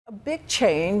A big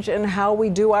change in how we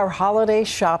do our holiday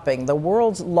shopping. The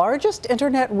world's largest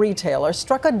internet retailer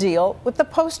struck a deal with the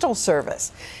Postal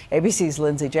Service. ABC's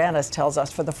Lindsay Janis tells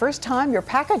us for the first time your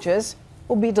packages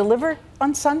will be delivered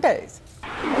on Sundays.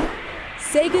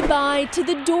 Say goodbye to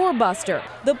the doorbuster,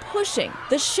 the pushing,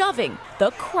 the shoving,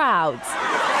 the crowds.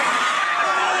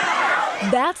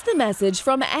 That's the message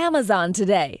from Amazon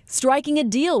today, striking a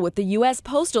deal with the U.S.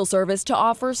 Postal Service to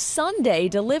offer Sunday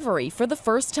delivery for the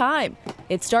first time.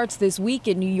 It starts this week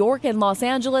in New York and Los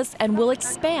Angeles and will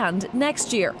expand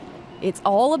next year. It's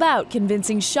all about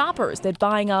convincing shoppers that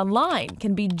buying online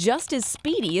can be just as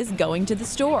speedy as going to the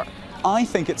store. I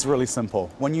think it's really simple.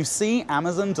 When you see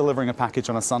Amazon delivering a package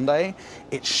on a Sunday,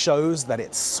 it shows that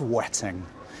it's sweating.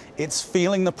 It's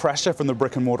feeling the pressure from the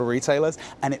brick and mortar retailers,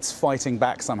 and it's fighting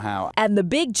back somehow. And the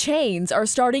big chains are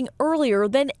starting earlier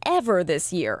than ever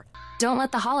this year. Don't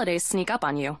let the holidays sneak up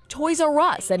on you. Toys R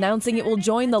Us announcing it will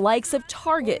join the likes of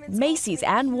Target, Macy's,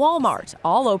 and Walmart,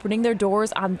 all opening their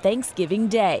doors on Thanksgiving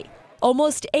Day.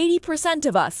 Almost 80%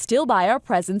 of us still buy our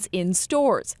presents in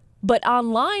stores. But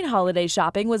online holiday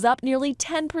shopping was up nearly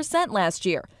 10% last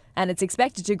year, and it's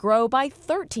expected to grow by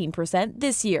 13%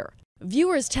 this year.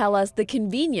 Viewers tell us the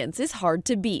convenience is hard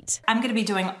to beat. I'm going to be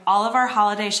doing all of our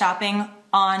holiday shopping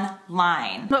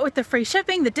online. But with the free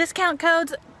shipping, the discount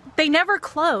codes, they never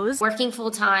close. Working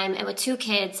full time and with 2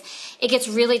 kids, it gets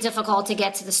really difficult to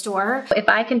get to the store. If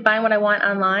I can find what I want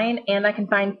online and I can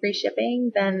find free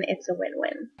shipping, then it's a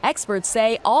win-win. Experts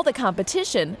say all the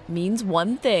competition means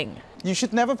one thing. You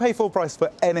should never pay full price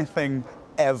for anything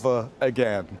ever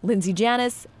again. Lindsay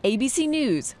Janis, ABC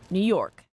News, New York.